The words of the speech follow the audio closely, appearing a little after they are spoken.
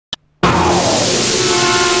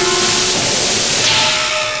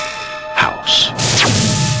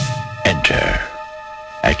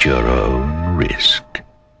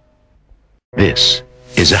This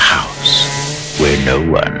is a house where no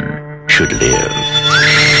one should live.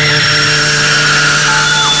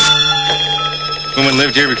 Woman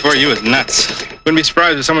lived here before you was nuts. Wouldn't be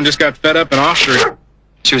surprised if someone just got fed up and offed her.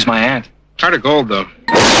 She was my aunt. Heart of gold, though.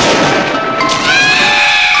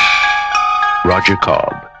 Roger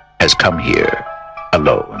Cobb has come here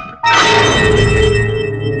alone.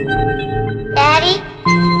 Daddy?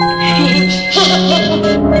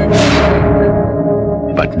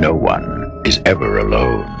 But no one is ever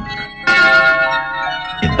alone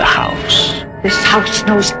in the house. This house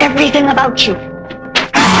knows everything about you.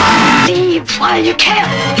 Leave while you can.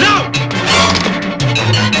 No!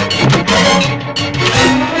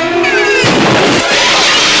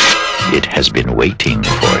 It has been waiting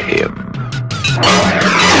for him.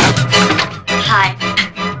 Hi.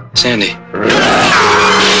 Sandy.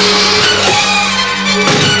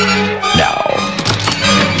 Now,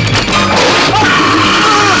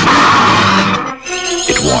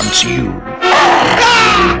 it wants you.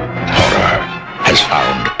 Horror has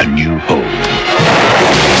found a new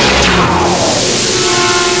home.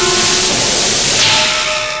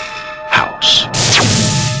 House.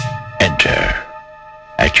 Enter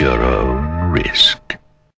at your own risk.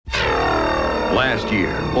 Last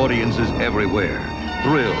year, audiences everywhere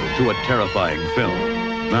thrilled to a terrifying film.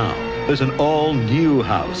 Now, there's an all-new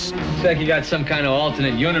house It's like you got some kind of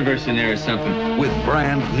alternate universe in there or something. with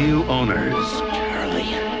brand new owners. Charlie.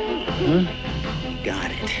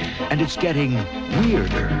 Got it. And it's getting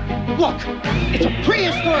weirder. Look, it's a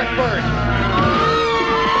prehistoric bird.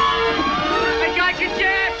 I got you,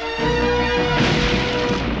 Jess!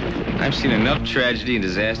 I've seen enough tragedy and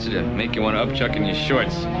disaster to make you want to upchuck in your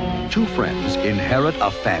shorts. Two friends inherit a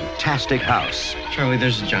fantastic house Charlie,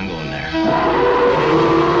 there's a jungle in there.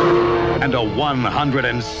 and a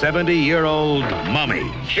 170-year-old mummy.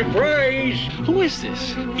 Surprise! Who is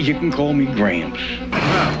this? You can call me Gramps.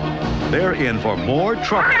 Now, they're in for more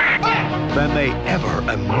trouble than they ever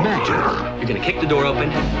imagined. You're gonna kick the door open,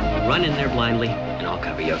 run in there blindly, and I'll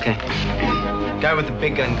cover you, okay? Guy with the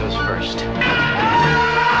big gun goes first.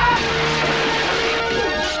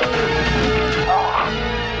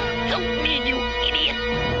 Help me, you idiot.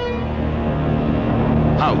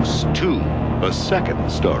 House 2, the second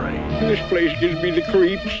story. This place gives me the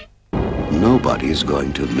creeps. Nobody's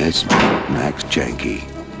going to miss Max Janke,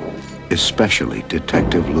 especially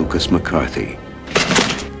Detective Lucas McCarthy.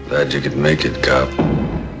 Glad you could make it, cop.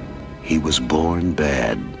 He was born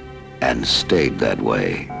bad and stayed that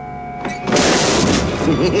way.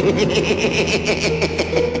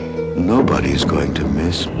 Nobody's going to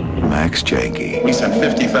miss Max Janke We sent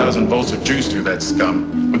 50,000 volts of juice through that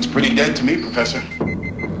scum. Looks pretty dead to me, Professor.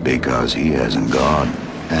 because he hasn't gone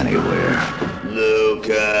anywhere.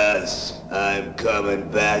 Lucas, I'm coming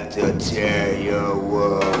back to tear your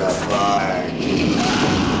world apart.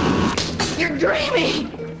 You're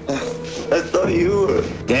dreaming. I thought you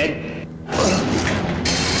were dead.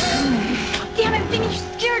 Damn it, Vinny, you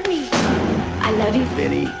scared me. I love you.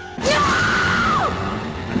 Vinny, No!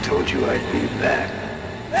 I told you I'd be back.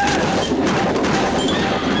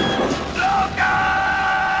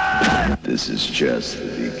 This is just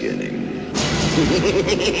the beginning.